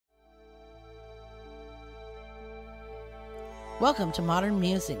Welcome to Modern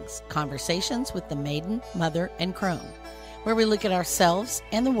Musings, conversations with the maiden, mother, and crone, where we look at ourselves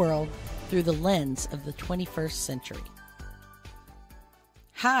and the world through the lens of the 21st century.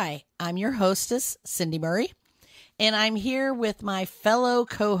 Hi, I'm your hostess, Cindy Murray, and I'm here with my fellow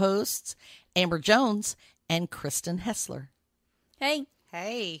co-hosts, Amber Jones and Kristen Hessler. Hey.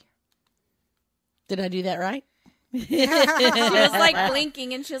 Hey. Did I do that right? She was like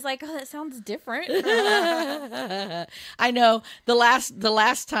blinking and she was like, oh, that sounds different. I know. The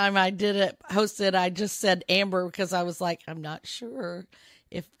last time I did it, hosted, I just said Amber because I was like, I'm not sure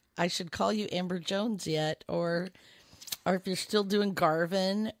if I should call you Amber Jones yet, or if you're still doing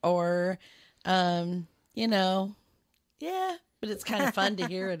Garvin, or, yeah. But it's kind of fun to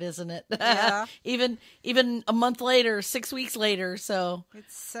hear it, isn't it? Yeah. even a month later, 6 weeks later. So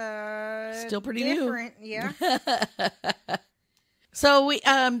It's still pretty different. new. Yeah. So we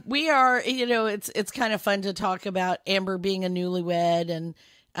are, it's kind of fun to talk about Amber being a newlywed, and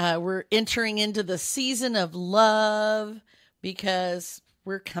we're entering into the season of love because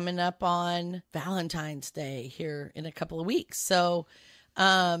we're coming up on Valentine's Day here in a couple of weeks. So,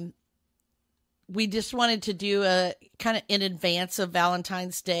 we just wanted to do a kind of in advance of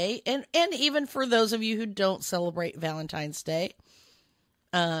Valentine's Day, and even for those of you who don't celebrate Valentine's Day,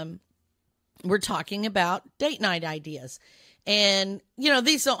 we're talking about date night ideas. And,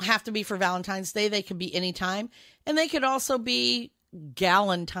 these don't have to be for Valentine's Day. They could be anytime. And they could also be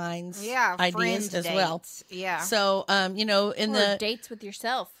Galentine's ideas as well. Yeah. So, in or the dates with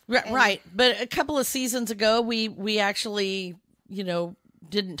yourself. Right. But a couple of seasons ago, we actually,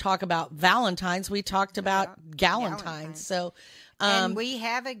 didn't talk about Valentine's. We talked about Galentine's. So, and we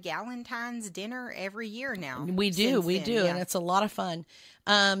have a Galentine's dinner every year now. We do. Yeah. And it's a lot of fun.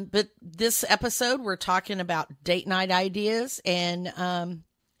 But this episode, we're talking about date night ideas, and I'm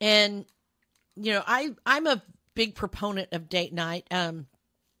a big proponent of date night.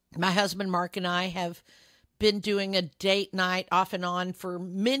 My husband, Mark, and I have been doing a date night off and on for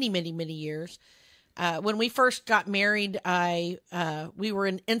many, many, many years. When we first got married, we were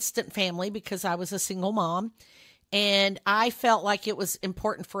an instant family because I was a single mom, and I felt like it was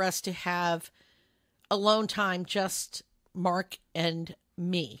important for us to have alone time, just Mark and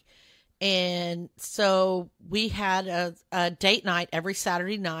me. And so we had a date night every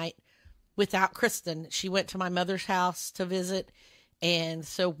Saturday night without Kristen. She went to my mother's house to visit, and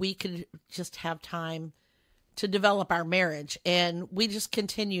so we could just have time to develop our marriage. And we just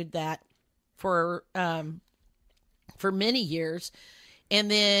continued that for many years. And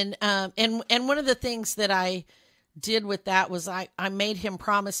then, and one of the things that I did with that was I made him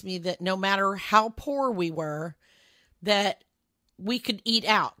promise me that no matter how poor we were, that we could eat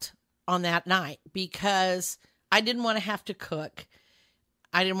out on that night, because I didn't want to have to cook.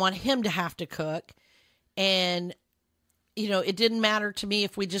 I didn't want him to have to cook. And, it didn't matter to me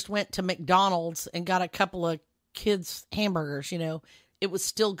if we just went to McDonald's and got a couple of kids' hamburgers, it was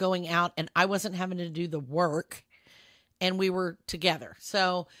still going out, and I wasn't having to do the work, and we were together.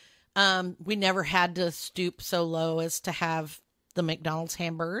 So we never had to stoop so low as to have the McDonald's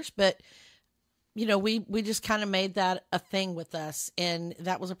hamburgers, but we just kind of made that a thing with us, and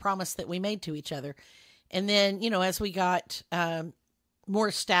that was a promise that we made to each other. And then, as we got more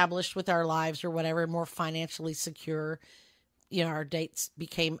established with our lives or whatever, more financially secure, our dates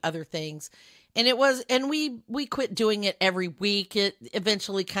became other things. And we quit doing it every week. It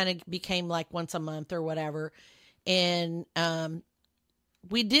eventually kind of became like once a month or whatever. And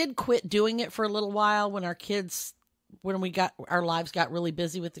we did quit doing it for a little while when our lives got really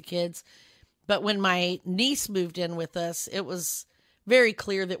busy with the kids. But when my niece moved in with us, it was very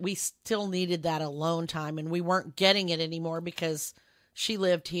clear that we still needed that alone time, and we weren't getting it anymore because she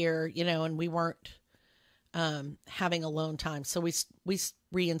lived here, and we weren't having alone time. So we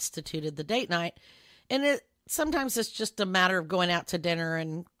reinstituted the date night, and sometimes it's just a matter of going out to dinner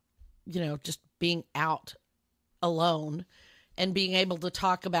and, just being out alone and being able to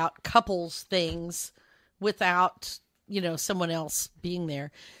talk about couples things without, someone else being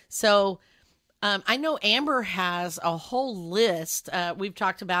there. So, I know Amber has a whole list. We've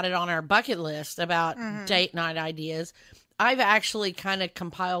talked about it on our bucket list about date night ideas. I've actually kind of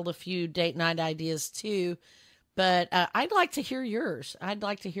compiled a few date night ideas too, but I'd like to hear yours. I'd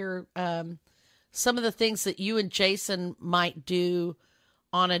like to hear some of the things that you and Jason might do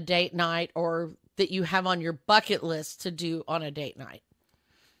on a date night, or that you have on your bucket list to do on a date night.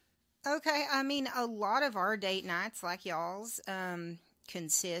 Okay. I mean, a lot of our date nights, like y'all's,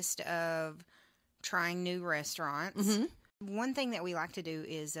 consist of trying new restaurants. Mm-hmm. One thing that we like to do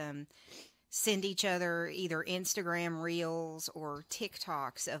is send each other either Instagram reels or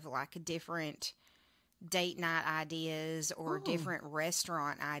TikToks of like different date night ideas or Ooh. different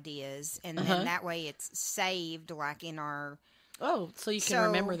restaurant ideas, and then that way it's saved like in our. Oh, so you can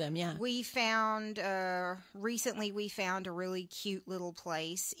remember them, yeah. We found recently we found a really cute little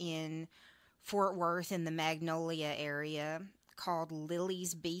place in Fort Worth in the Magnolia area called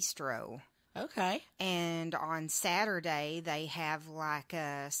Lily's Bistro. Okay. And on Saturday they have like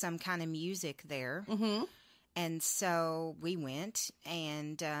some kind of music there. Mm-hmm. And so we went,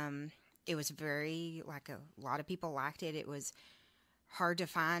 and it was very, like, a lot of people liked it. It was hard to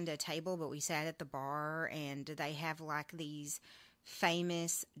find a table, but we sat at the bar, and they have, like, these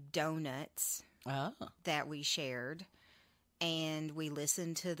famous donuts that we shared. And we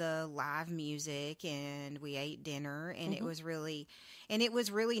listened to the live music, and we ate dinner, and it was really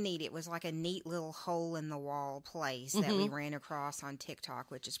neat. It was like a neat little hole in the wall place that we ran across on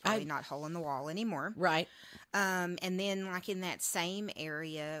TikTok, which is probably not hole in the wall anymore. Right. And then like in that same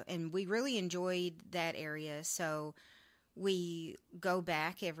area, and we really enjoyed that area. So we go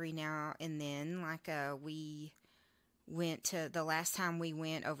back every now and then. Like we went to the last time we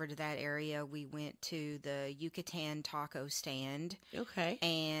went over to that area, we went to the Yucatan taco stand. Okay.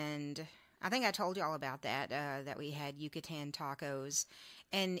 And I think I told you all about that, that we had Yucatan tacos.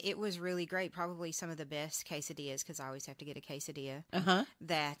 And it was really great. Probably some of the best quesadillas, because I always have to get a quesadilla,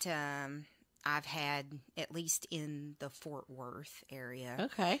 that I've had, at least in the Fort Worth area.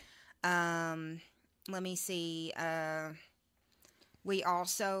 Okay. Let me see. We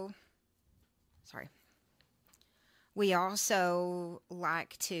also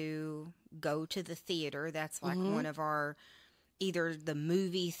like to go to the theater. That's like one of our, either the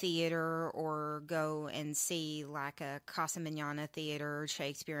movie theater or go and see like a Casa Manana theater,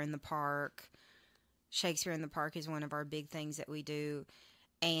 Shakespeare in the Park. Shakespeare in the Park is one of our big things that we do.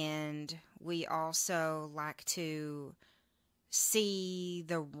 And we also like to see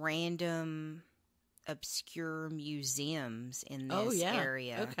the random obscure museums in this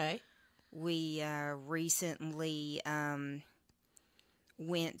area. Okay. We recently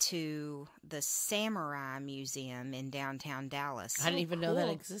went to the Samurai Museum in downtown Dallas. I didn't even know that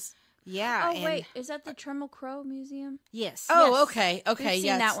exists. Yeah. Oh, wait. Is that the Trammell Crow Museum? Yes. Oh, Yes. okay. Okay. We've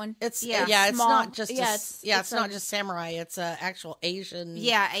Yeah. seen that one. It's Yeah. it's Small. not just It's not just samurai. It's actual Asian.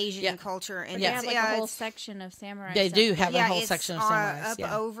 Yeah, Asian Yeah. culture. And They have like a whole it's- section of samurai. They stuff. do have a whole it's, section of samurais. up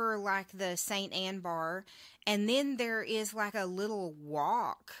Yeah. over like the St. Anne Bar. And then there is like a little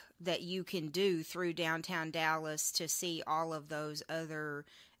walk that you can do through downtown Dallas to see all of those other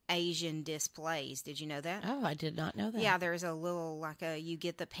Asian displays. Did you know that? Oh, I did not know that. Yeah, there's a little you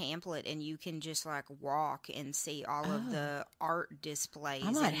get the pamphlet and you can just like walk and see all of the art displays. I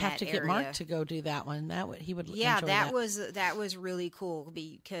might in have that to get area. Mark to go do that one. He would. Yeah, enjoy that was really cool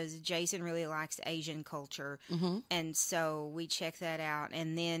because Jason really likes Asian culture, and so we checked that out.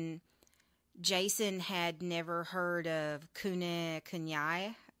 And then Jason had never heard of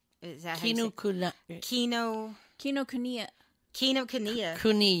Kunai. Is that how you say it? Kino Kinokuniya. Kuniya.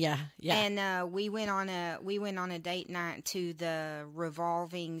 Kuniya. Yeah. And we went on a date night to the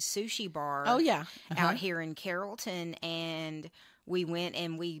Revolving Sushi Bar. Oh yeah. Out here in Carrollton, and we went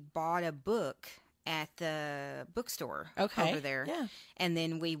and we bought a book at the bookstore over there. Yeah. And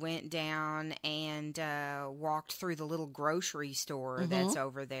then we went down and walked through the little grocery store that's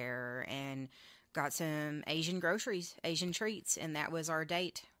over there and got some Asian groceries, Asian treats, and that was our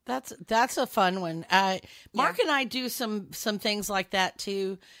date. That's a fun one. Mark and I do some things like that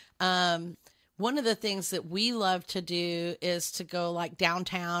too. One of the things that we love to do is to go like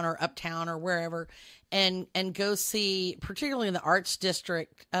downtown or uptown or wherever and go see, particularly in the arts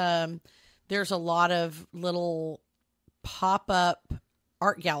district. There's a lot of little pop-up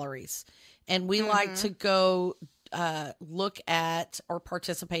art galleries, and we like to go look at or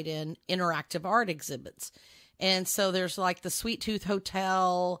participate in interactive art exhibits. And so there's like the Sweet Tooth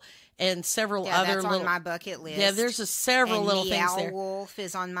Hotel and several other that's little on my bucket list. Yeah, there's several and little Meow things there. Wolf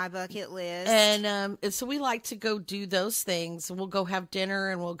is on my bucket list. And so we like to go do those things. We'll go have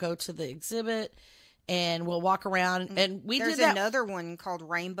dinner and we'll go to the exhibit and we'll walk around. And there's did that. another one called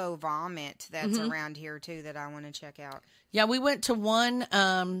Rainbow Vomit that's around here too that I want to check out. Yeah, we went to one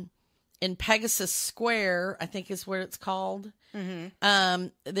in Pegasus Square, I think is where it's called.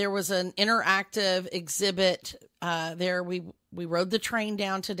 There was an interactive exhibit there. We rode the train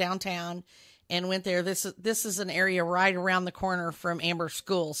down to downtown and went there. This is an area right around the corner from Amber's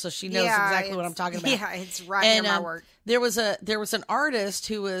school, so she knows exactly what I'm talking about. Yeah, it's right near my work. There was an artist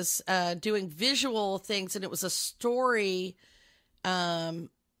who was doing visual things, and it was a story being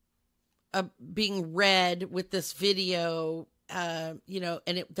read with this video, and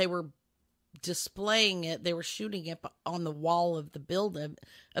they were displaying it. They were shooting it on the wall of the building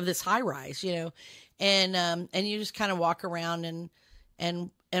of this high rise, and you just kind of walk around and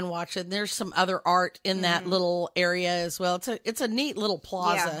watch it. And there's some other art in that little area as well. It's a neat little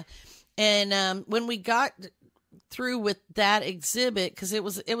plaza. Yeah. And when we got through with that exhibit, because it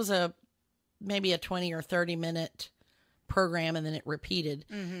was maybe a 20 or 30 minute program, and then it repeated.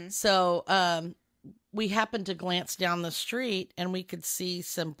 So we happened to glance down the street, and we could see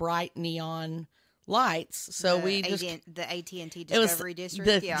some bright neon lights. So the AT&T Discovery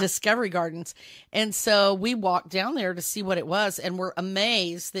District, Discovery Gardens. And so we walked down there to see what it was, and we're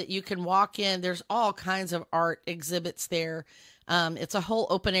amazed that you can walk in. There's all kinds of art exhibits there. It's a whole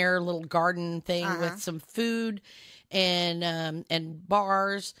open air little garden thing with some food and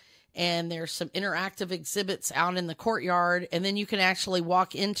bars. And there's some interactive exhibits out in the courtyard, and then you can actually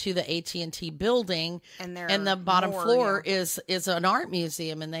walk into the AT&T building, and the bottom floor is an art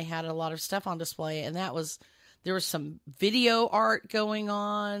museum, and they had a lot of stuff on display, and there was some video art going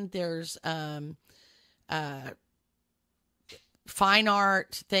on. There's fine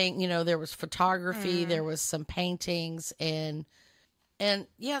art thing, there was photography, there was some paintings, and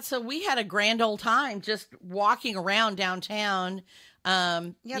yeah, so we had a grand old time just walking around downtown. There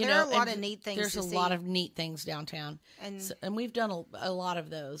are a lot of neat things. There's a lot of neat things downtown, and we've done a lot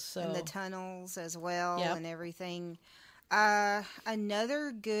of those. So and the tunnels as well, and everything.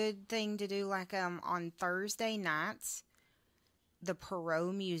 Another good thing to do, like on Thursday nights, the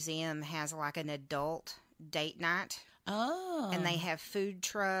Perot Museum has like an adult date night. Oh, and they have food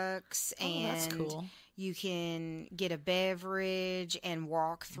trucks, and that's cool. You can get a beverage and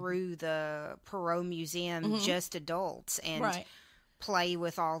walk through the Perot Museum, just adults, and play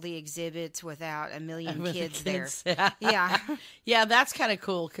with all the exhibits without a million kids there. Yeah, that's kind of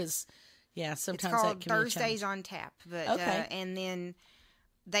cool because, sometimes it's called that can Thursdays on Tap. But and then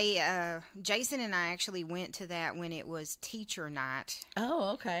Jason and I actually went to that when it was teacher night.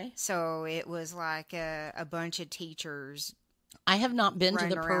 Oh, okay. So it was like a bunch of teachers. I have not been to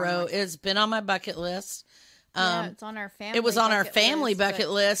the Perot. It's been on my bucket list. It's on our family. It was on our family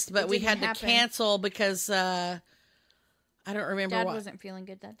bucket list, but we had to cancel because I don't remember. Dad wasn't feeling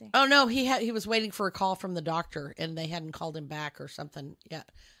good that day. Oh no, he was waiting for a call from the doctor, and they hadn't called him back or something yet.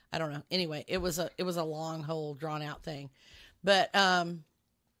 I don't know. Anyway, it was a long, whole, drawn out thing, but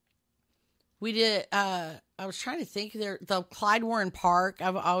we did. I was trying to think. The Clyde Warren Park.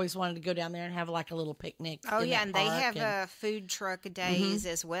 I've always wanted to go down there and have like a little picnic. Oh yeah, and they have food truck days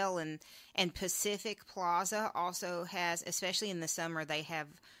as well, and Pacific Plaza also has, especially in the summer, they have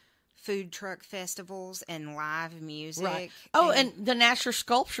food truck festivals and live music. Right. Oh, and the Nasher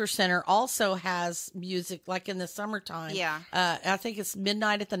Sculpture Center also has music, like in the summertime. Yeah. I think it's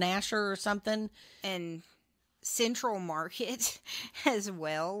Midnight at the Nasher or something. And Central Market as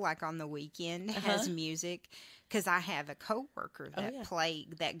well, like on the weekend, has music. Because I have a coworker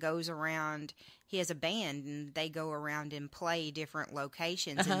that goes around. He has a band, and they go around and play different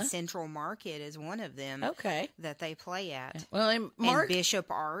locations. And Central Market is one of them. Okay. That they play at. Well, and Bishop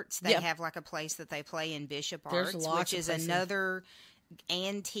Arts, they have like a place that they play in Bishop Arts, which is another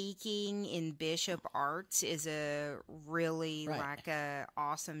antiquing in Bishop Arts is a really like a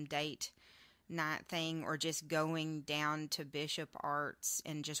awesome date night thing, or just going down to Bishop Arts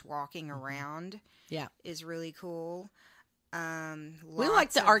and just walking around. Yeah, is really cool. We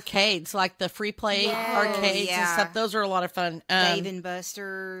like the arcades, like the free play arcades and stuff. Those are a lot of fun. Dave and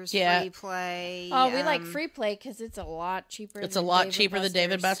Buster's free play. Oh, we like free play because it's a lot cheaper. It's a lot cheaper than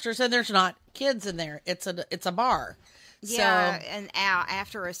Dave and Buster's, and there's not kids in there. It's a bar. Yeah, so, and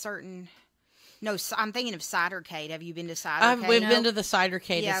after a certain. No, I'm thinking of Cidercade. Have you been to Cidercade? We've been to the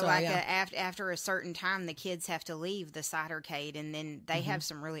Cidercade as well. After a certain time, the kids have to leave the Cidercade, and then they have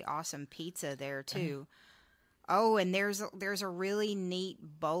some really awesome pizza there too. Oh, and there's a really neat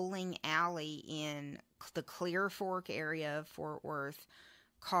bowling alley in the Clear Fork area of Fort Worth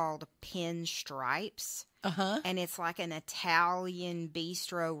called Pinstripes. And it's like an Italian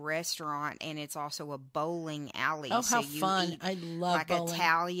bistro restaurant, and it's also a bowling alley. Oh, so how fun. I love like bowling.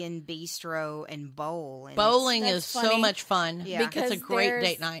 Italian bistro and bowl. And bowling is so much fun. Yeah. Because it's a great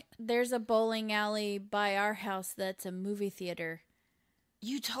date night. There's a bowling alley by our house that's a movie theater.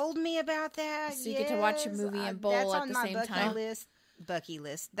 You told me about that. So you get to watch a movie and bowl at the same time. Bucky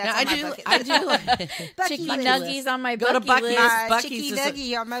list. That's now, on my bucket list. I do like Chicky Nuggies on my Go Bucky to Bucky's. list. Bucky's Chicky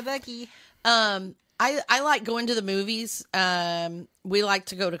Nuggie on my Bucky. I like going to the movies. We like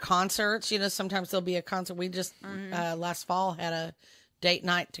to go to concerts. Sometimes there'll be a concert. We just last fall had a date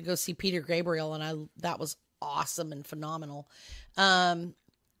night to go see Peter Gabriel, and that was awesome and phenomenal.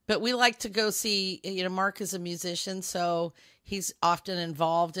 But we like to go see, Mark is a musician, so he's often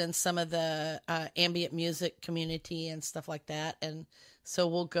involved in some of the ambient music community and stuff like that. And so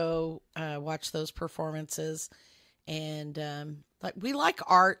we'll go watch those performances. And we like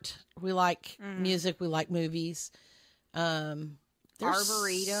art, we like music, we like movies.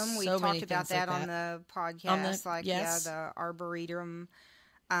 Arboretum, we so many talked about things that like on the podcast. yes. The Arboretum.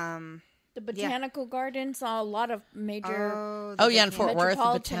 The botanical gardens, a lot of major in Fort Worth,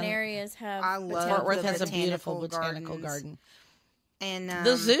 metropolitan areas have. I love Fort Worth the has a beautiful botanical botanical garden. And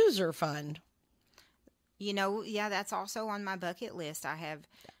The zoos are fun. That's also on my bucket list. I have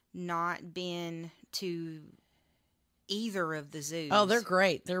not been to either of the zoos. Oh, they're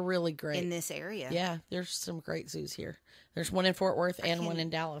great. They're really great in this area. Yeah, there's some great zoos here. There's one in Fort Worth and one in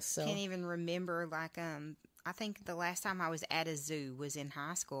Dallas. So can't even remember I think the last time I was at a zoo was in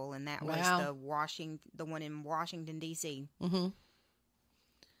high school, and that was the one in Washington D.C. Mm-hmm.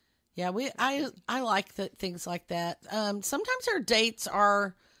 Yeah, I like things like that. Sometimes our dates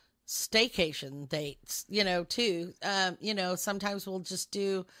are staycation dates, too. Sometimes we'll just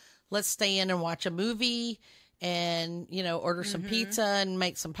let's stay in and watch a movie, and order some pizza and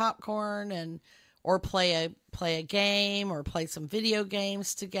make some popcorn, or play a game, or play some video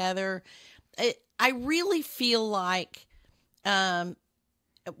games together. I really feel like,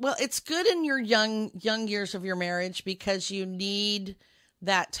 it's good in your young years of your marriage, because you need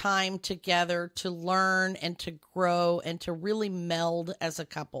that time together to learn and to grow and to really meld as a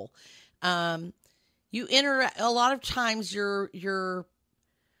couple. You interact a lot of times. Your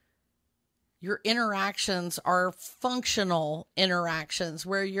interactions are functional interactions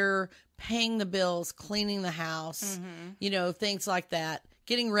where you're paying the bills, cleaning the house, things like that.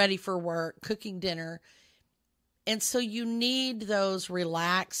 Getting ready for work, cooking dinner. And so you need those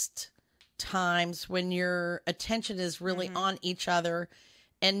relaxed times when your attention is really on each other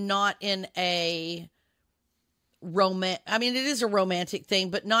and not in a it is a romantic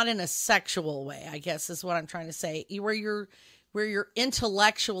thing, but not in a sexual way, I guess is what I'm trying to say. Where you're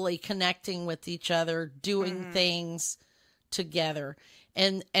intellectually connecting with each other, doing things together.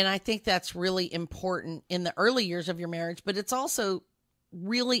 And I think that's really important in the early years of your marriage, but it's also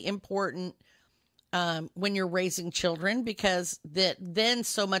really important when you're raising children, because then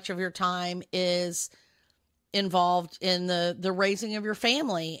so much of your time is involved in the raising of your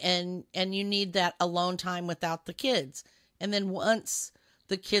family, and you need that alone time without the kids. And then once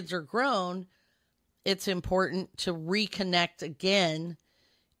the kids are grown, it's important to reconnect again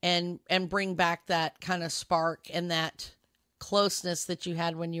and bring back that kind of spark and that closeness that you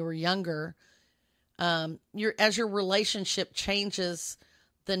had when you were younger. As your relationship changes,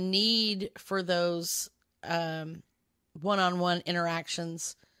 the need for those one-on-one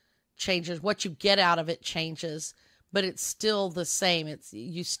interactions changes. What you get out of it changes, but it's still the same.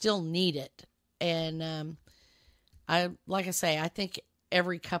 You still need it. And I think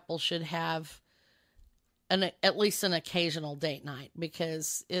every couple should have at least an occasional date night,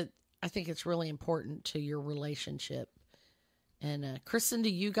 because I think it's really important to your relationship. And Kristen, do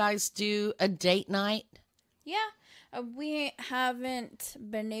you guys do a date night? Yeah, we haven't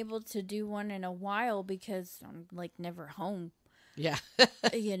been able to do one in a while because I'm never home. Yeah.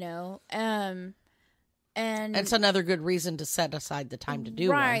 And it's another good reason to set aside the time to do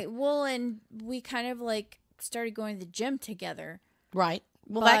one. Right. Well, and we kind of started going to the gym together. Right.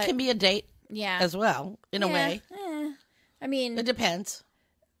 Well, that can be a date as well, in a way. It depends.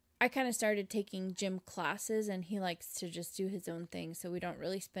 I kind of started taking gym classes, and he likes to just do his own thing, so we don't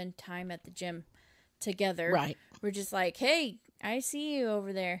really spend time at the gym together. Right. We're just hey, I see you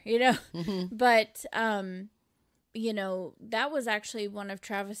over there, Mm-hmm. But, that was actually one of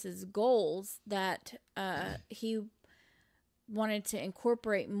Travis's goals, that he wanted to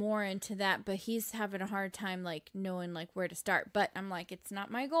incorporate more into that, but he's having a hard time, knowing, where to start. But I'm it's not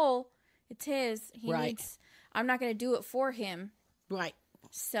my goal. It's his. He needs, I'm not going to do it for him. Right.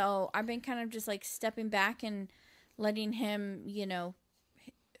 So I've been kind of just stepping back and letting him,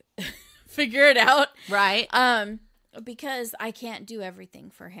 figure it out. Right. Because I can't do everything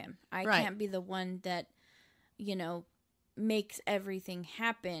for him. I can't be the one that, makes everything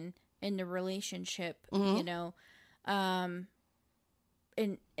happen in the relationship, and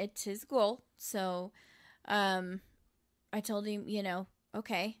it's his goal. So, I told him,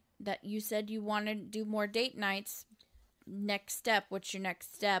 okay, that you said you want to do more date nights. Next step, what's your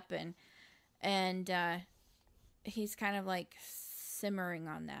next step? And he's kind of simmering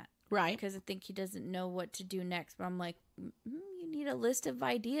on that, right? Because I think he doesn't know what to do next. But I'm you need a list of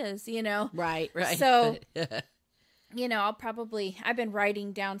ideas, Right. So I've been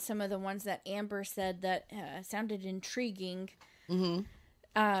writing down some of the ones that Amber said that sounded intriguing. Mm-hmm.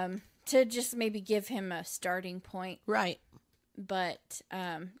 to just maybe give him a starting point. Right. But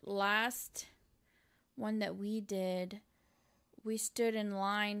last one that we did, we stood in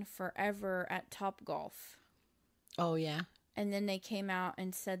line forever at Topgolf. Oh, yeah. And then they came out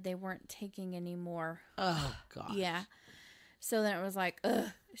and said they weren't taking any more. Oh, God. Yeah. So then it was like, ugh.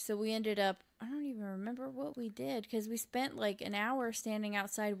 So we ended up, I don't even remember what we did, because we spent like an hour standing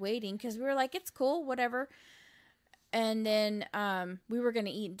outside waiting, because we were like, it's cool, whatever. And then we were going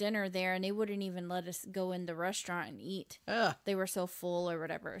to eat dinner there, and they wouldn't even let us go in the restaurant and eat. Ugh. They were so full or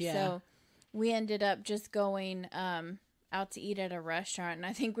whatever. Yeah. So we ended up just going out to eat at a restaurant. And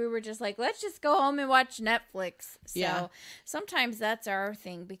I think we were just like, let's just go home and watch Netflix. So Yeah. sometimes that's our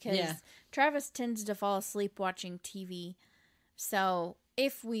thing, because Yeah. Travis tends to fall asleep watching TV. So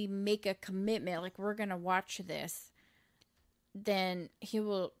if we make a commitment, like we're going to watch this, then he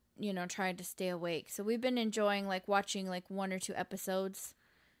will, try to stay awake. So we've been enjoying like watching like 1 or 2 episodes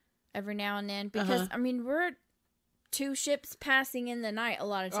every now and then, because I mean, we're 2 ships passing in the night a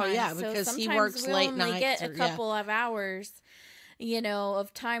lot of times. Oh, yeah, so because sometimes he works we'll late only nights get a or- couple of hours,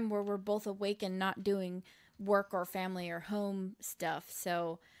 of time where we're both awake and not doing work or family or home stuff.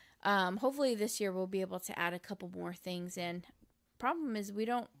 So hopefully this year we'll be able to add a couple more things in. Problem is, we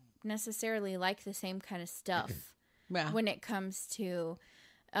don't necessarily like the same kind of stuff Yeah. when it comes to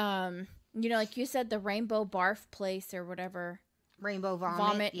like you said, the rainbow barf place or whatever. Rainbow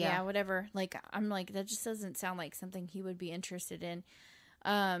vomit. Yeah, whatever. Like, I'm like, that just doesn't sound like something he would be interested in.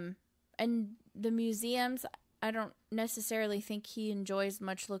 And the museums, I don't necessarily think he enjoys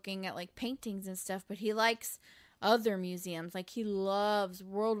much looking at like paintings and stuff, but he likes other museums. Like, he loves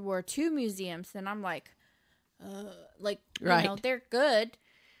World War II museums. And I'm like, Right. they're good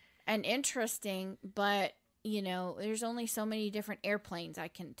and interesting, but there's only so many different airplanes I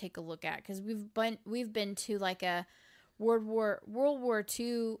can take a look at, because we've been to like a World War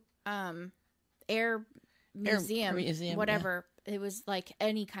II air museum, whatever. Yeah. It was like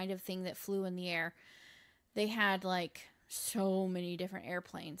any kind of thing that flew in the air. They had like so many different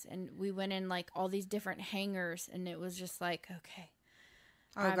airplanes, and we went in like all these different hangars, and it was just like, okay.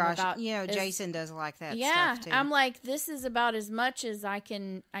 Oh gosh, Jason does like that stuff too. I'm like, this is about as much as I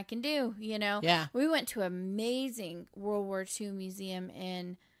can do, Yeah. We went to an amazing World War II museum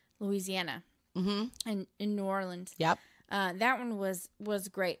in Louisiana, and in New Orleans. Yep. That one was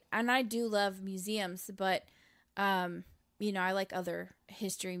great, and I do love museums, but I like other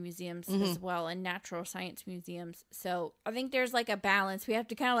history museums as well, and natural science museums. So I think there's like a balance. We have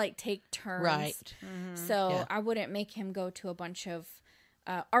to kind of like take turns, Right. So Yeah. I wouldn't make him go to a bunch of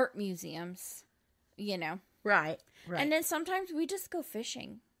art museums, Right. And then sometimes we just go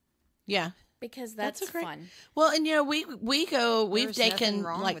fishing, Yeah. because that's great. fun. Well, and we go. We've There's nothing taken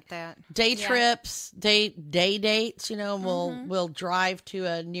wrong like with that. day Yeah. trips, day dates. We'll drive to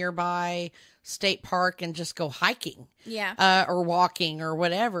a nearby state park and just go hiking, Yeah. or walking or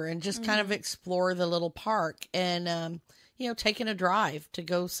whatever, and just kind of explore the little park, and taking a drive to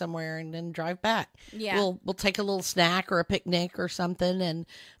go somewhere and then drive back. Yeah. We'll take a little snack or a picnic or something, and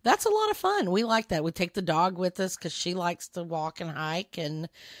that's a lot of fun. We like that. We take the dog with us because she likes to walk and hike, and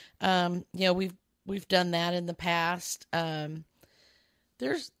we've done that in the past.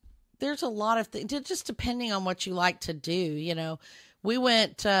 There's a lot of things, just depending on what you like to do. We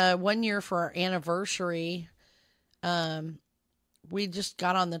went 1 year for our anniversary. We just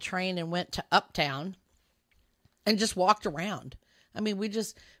got on the train and went to Uptown and just walked around. I mean,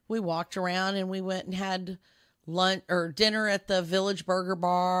 we walked around, and we went and had lunch or dinner at the Village Burger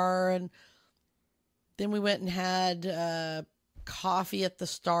Bar, and then we went and had coffee at the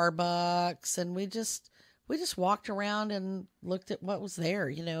Starbucks, and we just walked around and looked at what was there,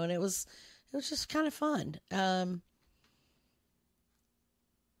 and it was just kind of fun.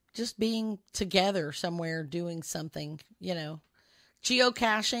 Just being together somewhere doing something,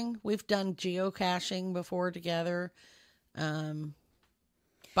 Geocaching. We've done geocaching before together.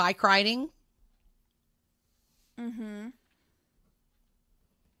 Bike riding.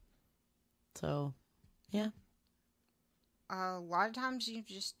 So, yeah. A lot of times you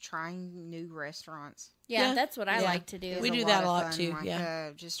just trying new restaurants. Yeah, that's what I Yeah. like to do. It's We do lot that a of lot fun, too, Like,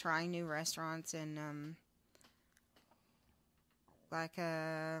 yeah. just trying new restaurants and like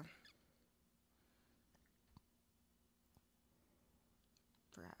forgot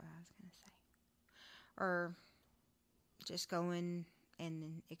what I was gonna say. Or just going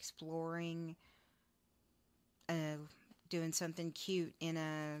and exploring, doing something cute in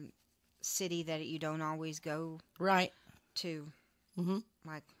a city that you don't always go Right. to. Mm-hmm.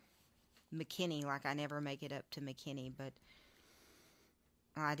 Like McKinney, like I never make it up to McKinney, but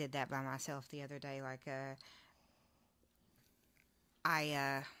I did that by myself the other day. Like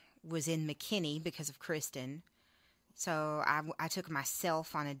I was in McKinney because of Kristen. So I took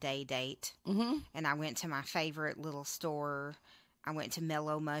myself on a day date, and I went to my favorite little store. I went to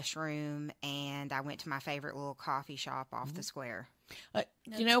Mellow Mushroom, and I went to my favorite little coffee shop off the square.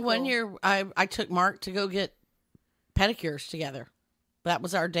 You know, one year I took Mark to go get pedicures together. That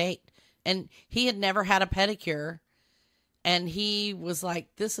was our date. And he had never had a pedicure. And he was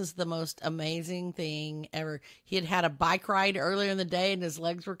like, this is the most amazing thing ever. He had had a bike ride earlier in the day and his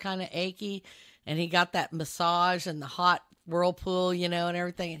legs were kind of achy. And he got that massage and the hot whirlpool, you know, and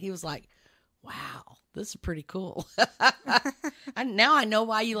everything. And he was like, wow, this is pretty cool. And now I know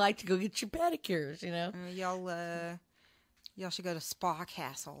why you like to go get your pedicures, you know. Y'all should go to Spa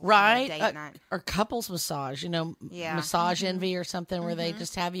Castle. Right. Date night. Or couples massage, you know, Yeah. Massage Envy or something where they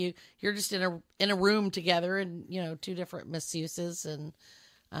just have you're just in a room together and, you know, two different masseuses and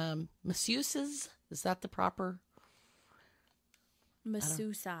masseuses. Is that the proper?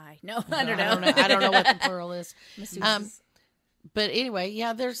 Masseusai. No, I don't know. I don't know what the plural is. Masseuses. But anyway,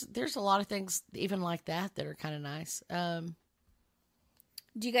 yeah, there's a lot of things even like that are kind of nice.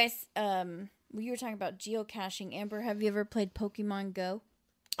 Do you guys, you were talking about geocaching. Amber, have you ever played Pokemon Go?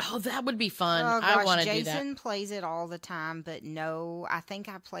 Oh, that would be fun. Oh, I gosh, want to do that. Jason plays it all the time, but no, I think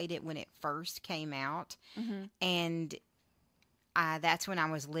I played it when it first came out. And that's when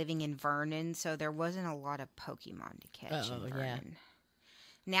I was living in Vernon, so there wasn't a lot of Pokemon to catch in Vernon. Yeah.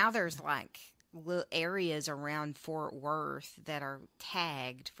 Now there's like little areas around Fort Worth that are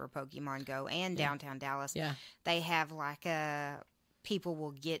tagged for Pokemon Go, and downtown Dallas. Yeah. They have like people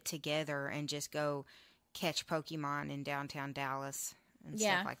will get together and just go catch Pokemon in downtown Dallas and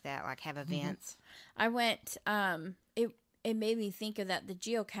stuff like that, like have events. I went, it made me think of the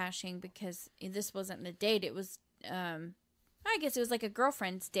geocaching, because this wasn't a date. It was, I guess it was like a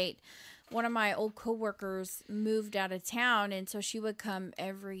girlfriend's date. One of my old coworkers moved out of town, and so she would come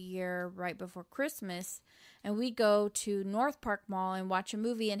every year right before Christmas, and we'd go to North Park Mall and watch a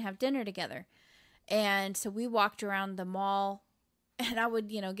movie and have dinner together. And so we walked around the mall, and I would,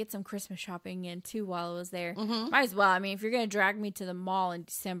 get some Christmas shopping in too while I was there. Might as well. I mean, if you're going to drag me to the mall in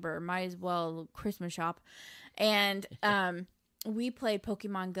December, might as well Christmas shop. And we played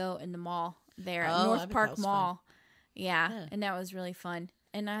Pokemon Go in the mall there at North Park Mall. Yeah, and that was really fun.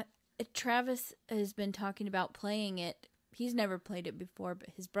 And Travis has been talking about playing it. He's never played it before, but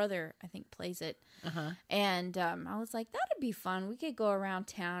his brother, I think, plays it. And I was like, that'd be fun. We could go around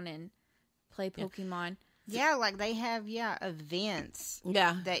town and play Pokemon. Yeah, like they have, events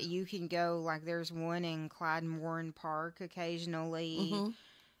that you can go. Like there's one in Clyde Warren Park occasionally.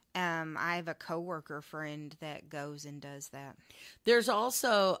 I have a coworker friend that goes and does that. There's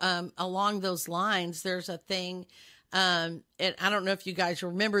also, along those lines, there's a thing, and I don't know if you guys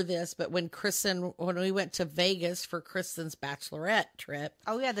remember this, but when we went to Vegas for Kristen's bachelorette trip.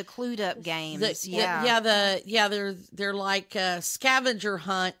 Oh yeah, the Clued Up games. They're like scavenger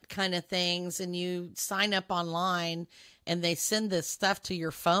hunt kind of things, and you sign up online, and they send this stuff to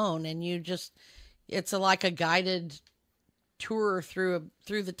your phone, and it's like a guided tour through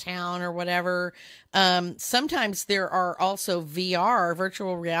the town or whatever. Sometimes there are also VR,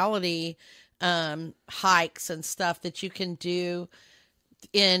 virtual reality, hikes and stuff that you can do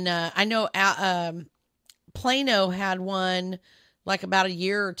in, I know, Plano had one like about a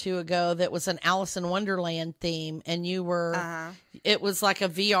year or two ago that was an Alice in Wonderland theme, and you were, it was like a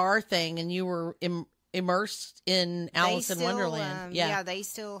VR thing, and you were immersed in Alice in Wonderland. They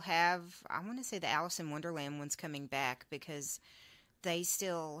still have, I want to say the Alice in Wonderland one's coming back, because they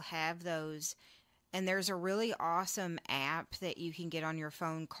still have those. And there's a really awesome app that you can get on your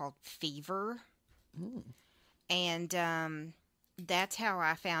phone called Fever. And that's how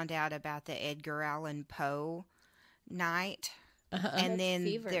I found out about the Edgar Allan Poe night. And then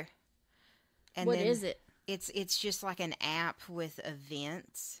Fever. What is it? It's just like an app with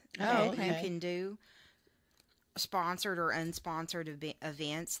events Oh, that okay. you can do, sponsored or unsponsored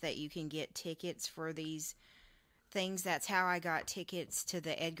events that you can get tickets for these things. That's how I got tickets to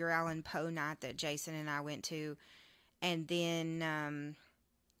the Edgar Allan Poe night that Jason and I went to. And then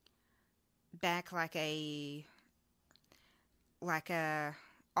back like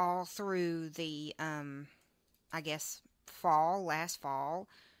all through the I guess last fall,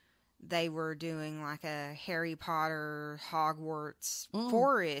 they were doing like a Harry Potter Hogwarts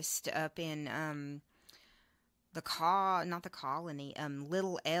forest up in not the colony,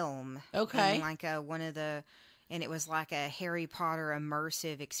 Little Elm. Okay. And like and it was like a Harry Potter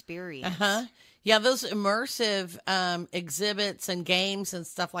immersive experience. Yeah, those immersive exhibits and games and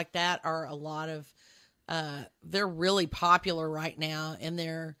stuff like that are a lot of, they're really popular right now, and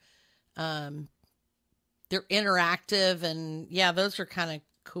they're they're interactive, and yeah, those are kind of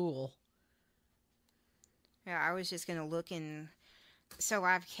cool. Yeah, I was just gonna look and so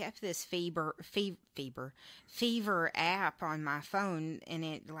I've kept this Fever app on my phone, and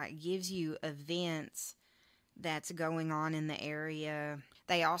it like gives you events that's going on in the area.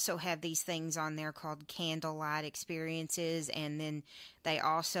 They also have these things on there called candlelight experiences, and then they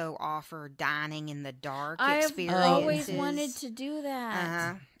also offer dining in the dark I've experiences. always wanted to do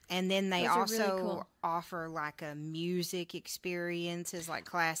that. And then they Those are also really cool. offer like a music experiences, like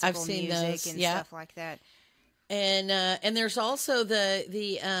classical seen music those, and yeah. stuff like that. And there's also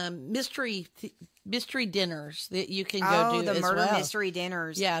the mystery dinners that you can go do the as murder well. mystery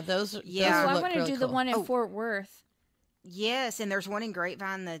dinners. Yeah, those. Yeah. those I look want to really do the cool. one in Fort Worth. Yes, and there's one in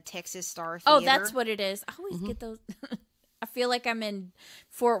Grapevine, the Texas Star Theater. Oh, that's what it is. I always Mm-hmm. get those. I feel like I'm in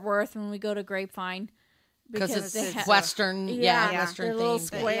Fort Worth when we go to Grapevine because it's they ha- Western, Yeah, Western they're a little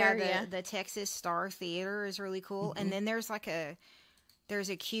themed. But square. yeah, yeah. the Texas Star Theater is really cool. And then there's like there's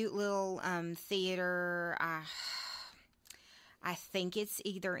a cute little theater. I think it's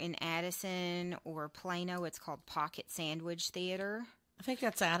either in Addison or Plano. It's called Pocket Sandwich Theater. I think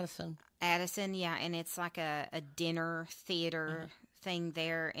that's Addison. Addison, yeah, and it's like a dinner theater thing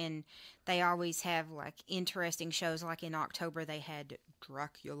there, and they always have like interesting shows. Like in October, they had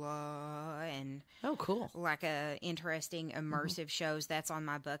Dracula and Oh, cool. like interesting immersive shows. That's on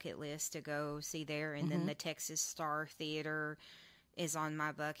my bucket list to go see there, and then the Texas Star Theater is on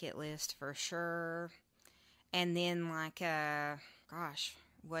my bucket list for sure. And then like gosh,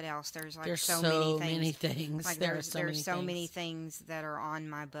 what else? There's like There's so many things. Like There are so there's so many many things. things that are on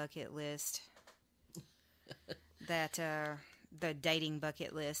my bucket list. That the dating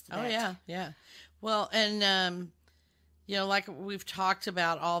bucket list. Oh that- yeah. Well, and like we've talked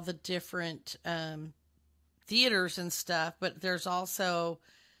about all the different theaters and stuff, but there's also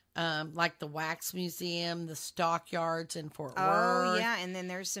like the Wax Museum, the Stockyards in Fort Oh Worth. yeah, and then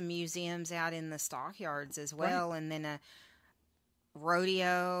there's some museums out in the stockyards as well, and then a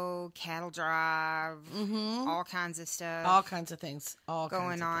rodeo, cattle drive, all kinds of stuff. All kinds of things.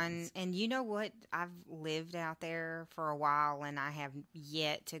 Going on. Things. And you know what? I've lived out there for a while, and I have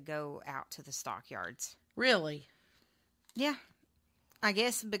yet to go out to the stockyards. Really? Yeah. I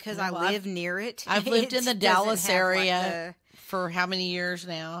guess because Well, I live near it. I've lived in the it Dallas doesn't have, like, area for how many years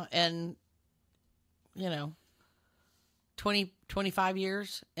now? And, 20, 25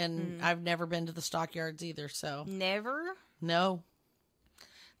 years. And I've never been to the Stockyards either. So, Never. no.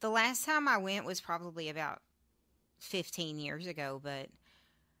 The last time I went was probably about 15 years ago, but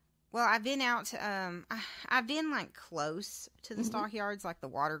well, I've been out to, I've been like close to the stockyards, like the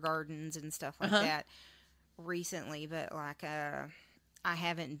water gardens and stuff like that recently, but like I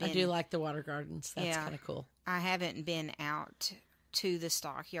haven't been. I do like the water gardens. That's Yeah. kind of cool. I haven't been out to the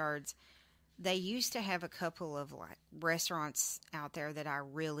stockyards. They used to have a couple of like restaurants out there that I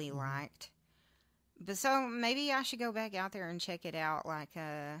really liked. But so maybe I should go back out there and check it out. Like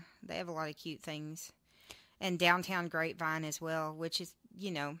they have a lot of cute things. And downtown Grapevine as well, which is,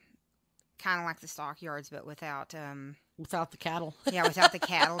 kind of like the stockyards but without Without the cattle. without the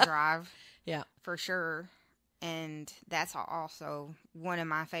cattle drive Yeah. for sure. And that's also one of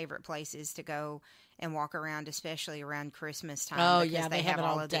my favorite places to go and walk around, especially around Christmas time. Oh, because yeah. They have it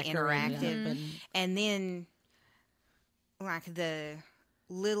all all of the decorated interactive. up. And, And then, like, the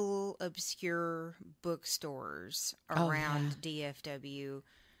little obscure bookstores Oh, around DFW,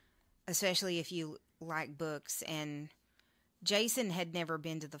 especially if you like books. And Jason had never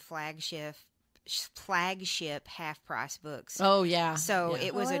been to the flagship Half Price Books. oh, yeah. So yeah.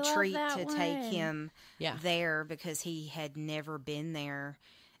 it was Oh, I a love treat that to take one. him Yeah. there because he had never been there.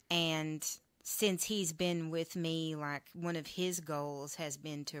 And since he's been with me, like one of his goals has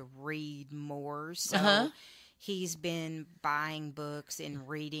been to read more. So he's been buying books and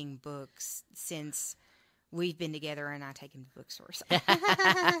reading books since we've been together, and I take him to bookstores.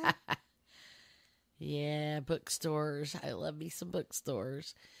 Yeah, bookstores. I love me some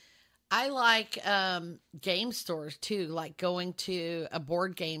bookstores. I like game stores too, like going to a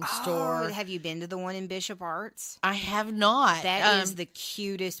board game store. Oh, have you been to the one in Bishop Arts? I have not. That is the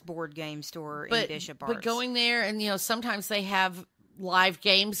cutest board game store in Bishop Arts. But going there and, sometimes they have live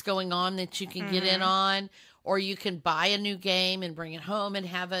games going on that you can get in on, or you can buy a new game and bring it home and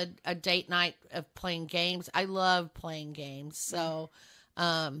have a date night of playing games. I love playing games. So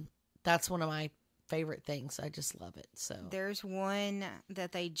that's one of my favorite things. I just love it. So there's one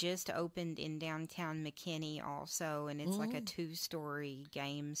that they just opened in downtown McKinney also, and it's like a 2-story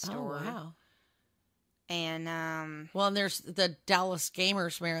game store. Oh, wow. And Well, and there's the Dallas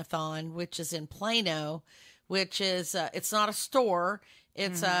Gamers Marathon, which is in Plano, which is it's not a store.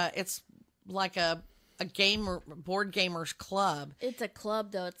 It's it's like a a board gamers club. It's a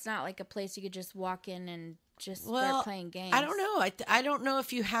club, though. It's not like a place you could just walk in and just start playing games. I don't know. I don't know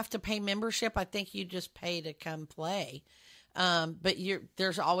if you have to pay membership. I think you just pay to come play. But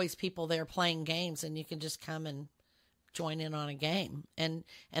there's always people there playing games, and you can just come and join in on a game. And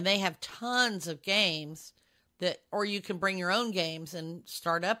they have tons of games or you can bring your own games and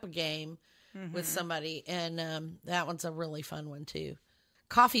start up a game with somebody. And that one's a really fun one too.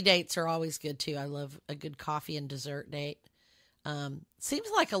 Coffee dates are always good too. I love a good coffee and dessert date. Seems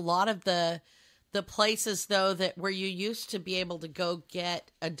like a lot of the places though that where you used to be able to go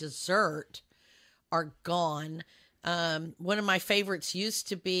get a dessert are gone. One of my favorites used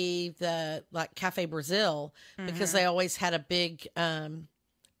to be the Cafe Brazil because they always had a big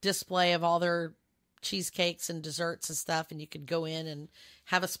display of all their cheesecakes and desserts and stuff, and you could go in and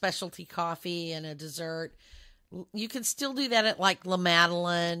have a specialty coffee and a dessert. You can still do that at like La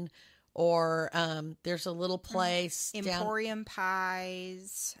Madeleine, or there's a little place Emporium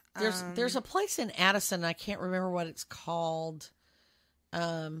Pies. There's a place in Addison. I can't remember what it's called.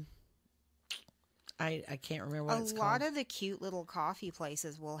 I can't remember what it's called. A lot of the cute little coffee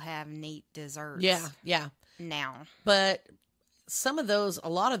places will have neat desserts. Yeah. Now, but a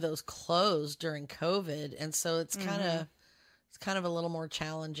lot of those closed during COVID, and so it's kind of a little more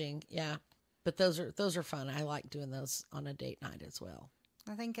challenging. Yeah, but those are fun. I like doing those on a date night as well.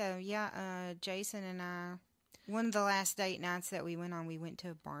 I think Jason and I, one of the last date nights that we went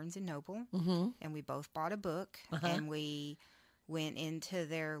to Barnes and Noble, and we both bought a book, and we went into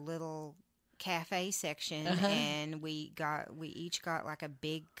their little cafe section, and we each got like a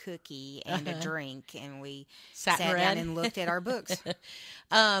big cookie and a drink, and we sat down and looked at our books.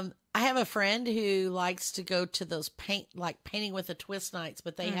 I have a friend who likes to go to those painting with a twist nights,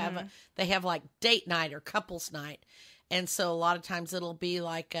 but they have like date night or couples night, and so a lot of times it'll be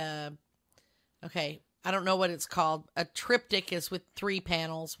like I don't know what it's called. A triptych is with 3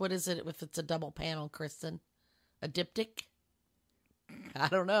 panels. What is it if it's a double panel, Kristen? A diptych? I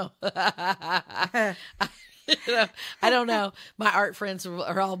don't know. I don't know. My art friends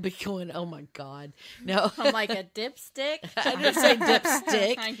are all be going, oh my God. No. I'm like a dipstick. I didn't say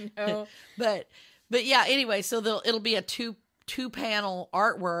dipstick. I know. But yeah, anyway, so it'll be a two panel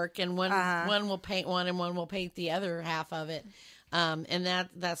artwork, and one will paint one and one will paint the other half of it. And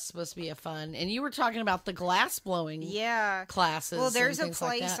that's supposed to be a fun. And you were talking about the glass blowing classes. Well, there's a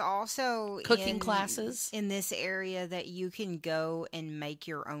place also cooking classes in this area that you can go and make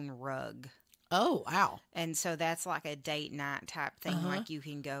your own rug. Oh, wow. And so that's like a date night type thing. Like you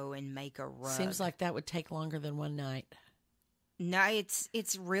can go and make a rug. Seems like that would take longer than one night. No,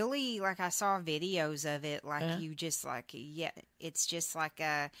 it's really like I saw videos of it. Like you just it's just like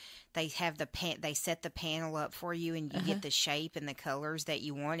they have they set the panel up for you, and you get the shape and the colors that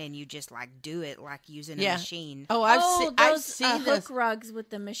you want, and you just like do it like using a machine. Oh, I've seen hook rugs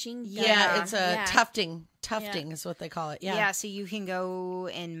with the machine. Yeah, it's a tufting. Tufting is what they call it. Yeah, so you can go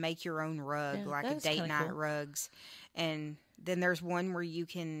and make your own rug, like a date night rugs, and then there's one where you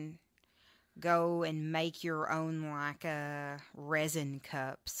can go and make your own like resin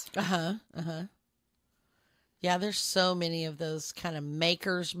cups. Yeah, there's so many of those kind of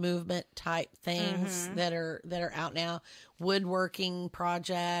makers movement type things that are out now. Woodworking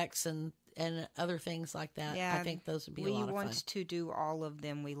projects and other things like that. Yeah, I think those would be a lot of fun. We want to do all of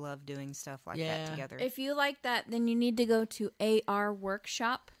them. We love doing stuff like that together. If you like that, then you need to go to AR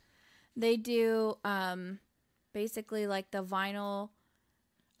Workshop. They do basically like the vinyl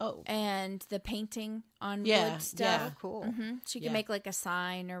and the painting on wood stuff. Yeah, cool. So you can make like a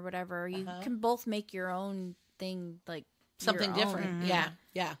sign or whatever. You can both make your own thing, like something different. Yeah.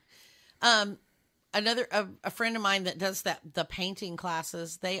 Another a friend of mine that does the painting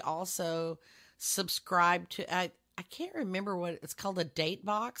classes, they also subscribe to I can't remember what it's called, a date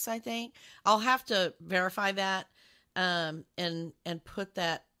box, I think. I'll have to verify that and put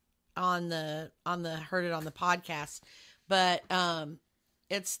that on the heard it on the podcast. But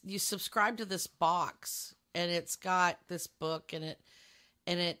it's you subscribe to this box, and it's got this book, and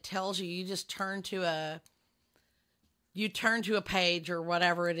it tells you just turn to a page or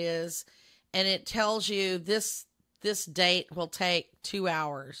whatever it is, and it tells you this date will take 2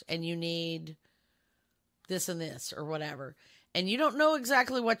 hours, and you need this and this or whatever, and you don't know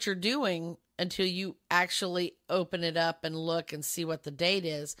exactly what you're doing until you actually open it up and look and see what the date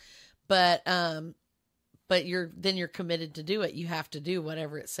is, but you're committed to do it. You have to do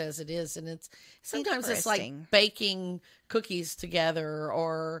whatever it says it is. And sometimes it's like baking cookies together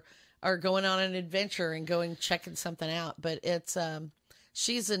or going on an adventure and checking something out. But it's,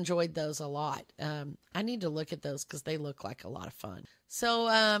 she's enjoyed those a lot. I need to look at those because they look like a lot of fun. So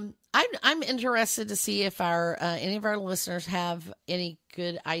I'm interested to see if our any of our listeners have any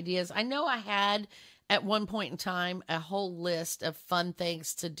good ideas. I know I had at one point in time a whole list of fun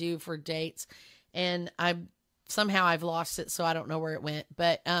things to do for dates, and I've lost it, so I don't know where it went.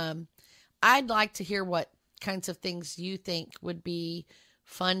 But I'd like to hear what kinds of things you think would be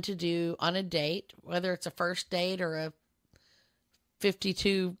fun to do on a date, whether it's a first date or a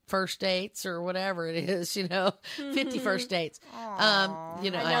 52 first dates or whatever it is, 50 first dates. Aw, I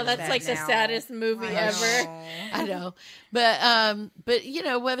know like that's that like the now. saddest movie I ever. know. I know.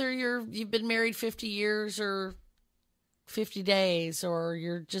 But whether you've been married 50 years or 50 days, or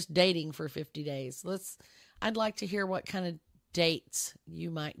you're just dating for 50 days, I'd like to hear what kind of dates you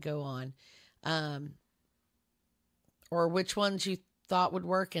might go on. Or which ones you thought would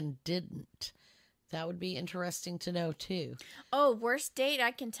work and didn't. That would be interesting to know too. Oh, worst date!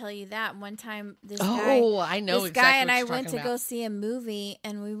 I can tell you that. One time, I know this exactly guy and what I you're went to talking go about. see a movie,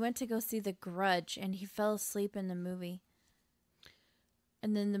 and we went to go see The Grudge, and he fell asleep in the movie.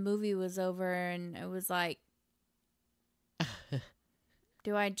 And then the movie was over, and it was like,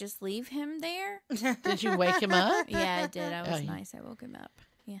 do I just leave him there? Did you wake him up? Yeah, I did. I was Oh, nice. I woke him up.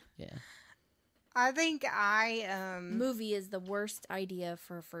 Yeah. Yeah. I think Movie is the worst idea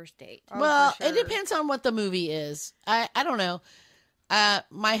for a first date. Oh, Well, for it sure. depends on what the movie is. I don't know.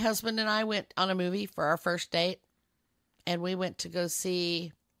 My husband and I went on a movie for our first date, and we went to go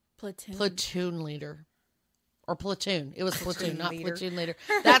see Platoon. Platoon Leader. Or Platoon. It was Platoon, not Leader. Platoon Leader.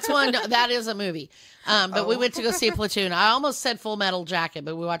 That's one. That is a movie. But we went to go see Platoon. I almost said Full Metal Jacket,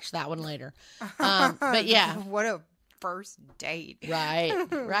 but we watched that one later. But yeah. What a first date. Right.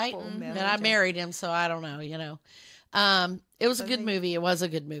 Full And Metal I Jacket. married him, so I don't know, It was a good movie. It was a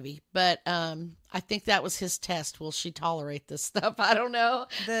good movie. But I think that was his test. Will she tolerate this stuff? I don't know.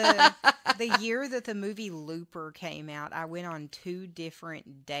 The year that the movie Looper came out, I went on 2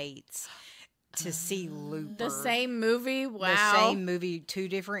 different dates to see Looper. The same movie? Wow. The same movie, 2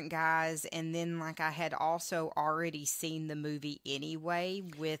 different guys, and then I had also already seen the movie anyway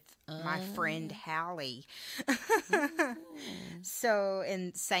with my friend Hallie. So,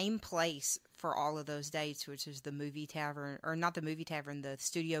 in same place for all of those dates, which is the movie tavern, or not the movie tavern, the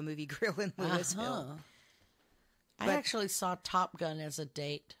Studio Movie Grill in Louisville. I But- actually saw Top Gun as a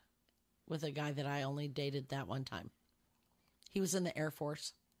date with a guy that I only dated that one time. He was in the Air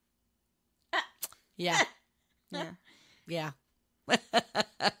Force. Yeah. Yeah. Yeah.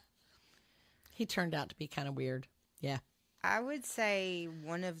 He turned out to be kind of weird. Yeah. I would say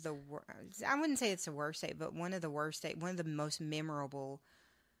one of the I wouldn't say it's the worst date, but one of the most memorable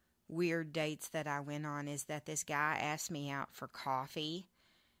weird dates that I went on is that this guy asked me out for coffee,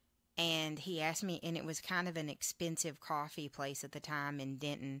 and he asked me, and it was kind of an expensive coffee place at the time in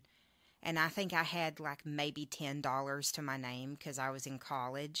Denton, and I think I had maybe $10 to my name because I was in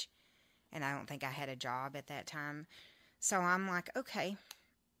college, and I don't think I had a job at that time. So I'm like, okay.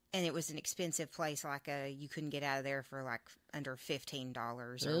 And it was an expensive place, you couldn't get out of there for under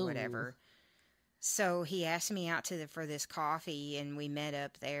 $15 or Ooh. whatever. So he asked me out for this coffee, and we met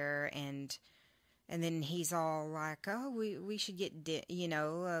up there, and then he's all like, "Oh, we should get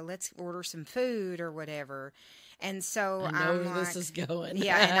let's order some food or whatever." And so I know I'm where this is going.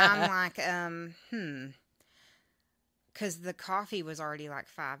 yeah, and I'm like, because the coffee was already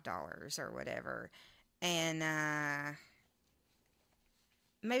 $5 or whatever, and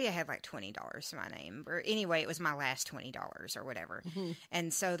maybe I had $20 to my name, or anyway, it was my last $20 or whatever,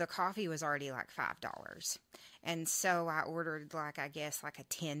 and so the coffee was already $5, and so I ordered I guess a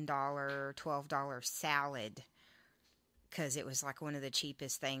 $10, $12 salad, because it was one of the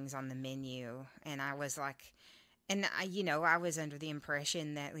cheapest things on the menu, and I was like. And I was under the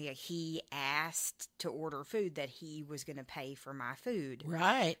impression that he asked to order food, that he was going to pay for my food.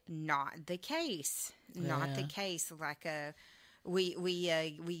 Right. Not the case. Not the Yeah. case.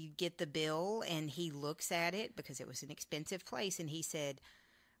 We get the bill, and he looks at it because it was an expensive place, and he said,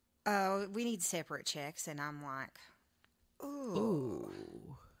 "Oh, we need separate checks." And I'm like,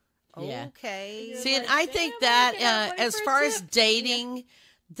 "Ooh, Yeah. okay." See, and like, I think "Damn, I get that money as for a far as tip." dating,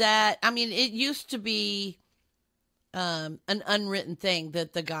 it used to be an unwritten thing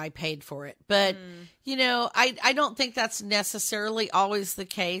that the guy paid for it. But, I don't think that's necessarily always the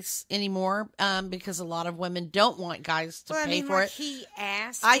case anymore, because a lot of women don't want guys to pay for it. He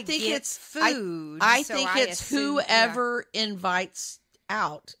asked. I to think get it's food. I so think I it's assumed- whoever invites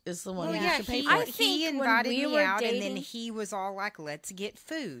out is the one Well, who yeah, has to pay he, for I it. think he when invited we me were out, and then dating- he was all like, "Let's get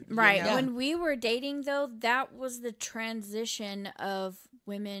food." you Right. know? When we were dating, though, that was the transition of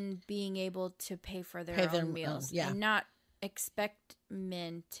women being able to pay for their Pay their own own, meals yeah. and not expect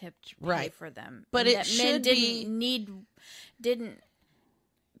men to pay Right. for them. But And it that should men be- didn't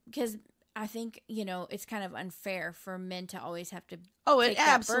because I think, you know, it's kind of unfair for men to always have to Oh, take it that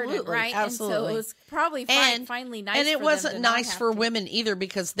absolutely, burden, right? absolutely. And so it was probably finally nice and it for wasn't them to not nice have for to. women either,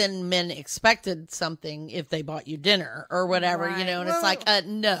 because then men expected something if they bought you dinner or whatever, you Right. know, and Well- it's like,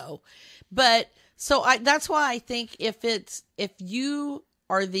 no. But so that's why I think if you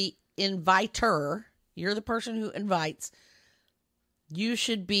are the inviter, you're the person who invites, you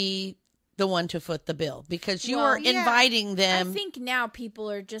should be the one to foot the bill, because you Well, are yeah. inviting I them. think now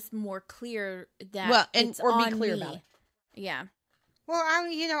people are just more clear that Well, and- it's or be on clear me. about it. Yeah. Well,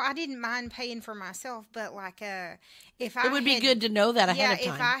 I didn't mind paying for myself, but like, if I It would be had- good to know that ahead of if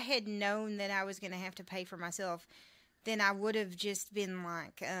time. I had known that I was going to have to pay for myself, then I would have just been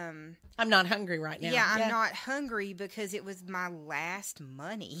like, I'm not hungry right now. yeah, I'm not hungry because it was my last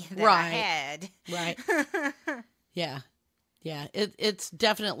money that I Right. had. Right. Yeah. Yeah. It's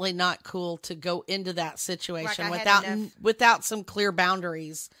definitely not cool to go into that situation Like I had without some clear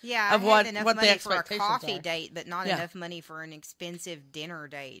boundaries. Yeah, Of I what- had enough what the money for a expectations coffee are. date, but not Yeah. enough money for an expensive dinner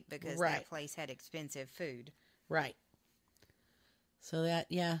date because Right. that place had expensive food. Right. So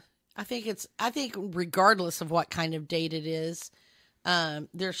I think regardless of what kind of date it is,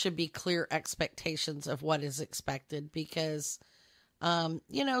 there should be clear expectations of what is expected, because,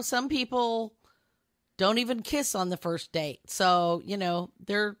 some people don't even kiss on the first date. So,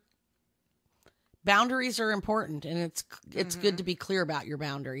 their boundaries are important, and it's good to be clear about your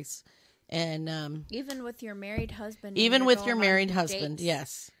boundaries. And Even with your married husband. when even you're with going your on married your husband, dates,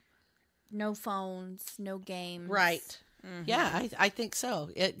 yes. No phones, no games. Right. Yeah, I think so.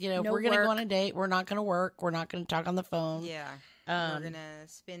 If No we're going to go work. on a date, we're not going to work. We're not going to talk on the phone. Yeah, Um, we're gonna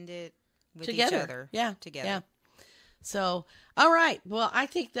spend it with together. each other. Yeah. together. Yeah. So, all right. Well, I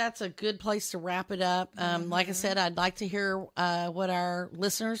think that's a good place to wrap it up. Like I said, I'd like to hear what our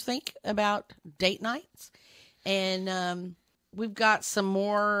listeners think about date nights. And we've got some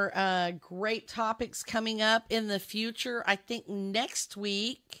more great topics coming up in the future. I think next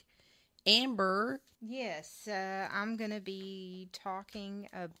week, Amber. Yes, I'm going to be talking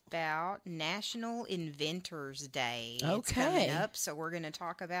about National Inventors Day. It's Okay. coming up, so we're going to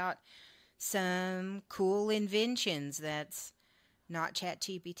talk about some cool inventions that's not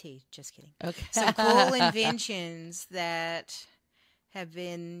ChatGPT. Just kidding. Okay. Some cool inventions that have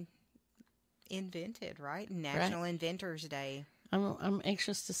been invented, right? National Inventors Day. I'm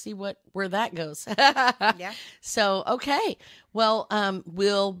anxious to see where that goes. Yeah. So, okay. Well,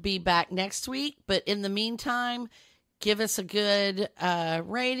 we'll be back next week, but in the meantime, give us a good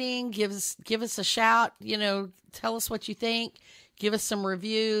rating, give us a shout, tell us what you think, give us some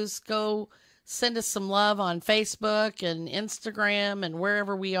reviews, go send us some love on Facebook and Instagram and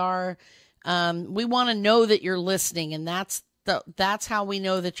wherever we are. We want to know that you're listening, and that's how we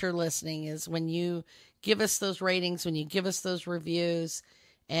know that you're listening, is when you give us those ratings, when you give us those reviews,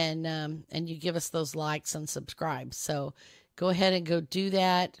 and you give us those likes and subscribe. So go ahead and go do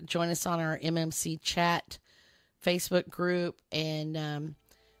that. Join us on our MMC chat Facebook group, and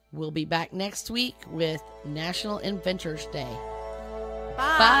we'll be back next week with National Inventors Day.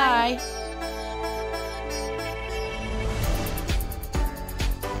 Bye. Bye.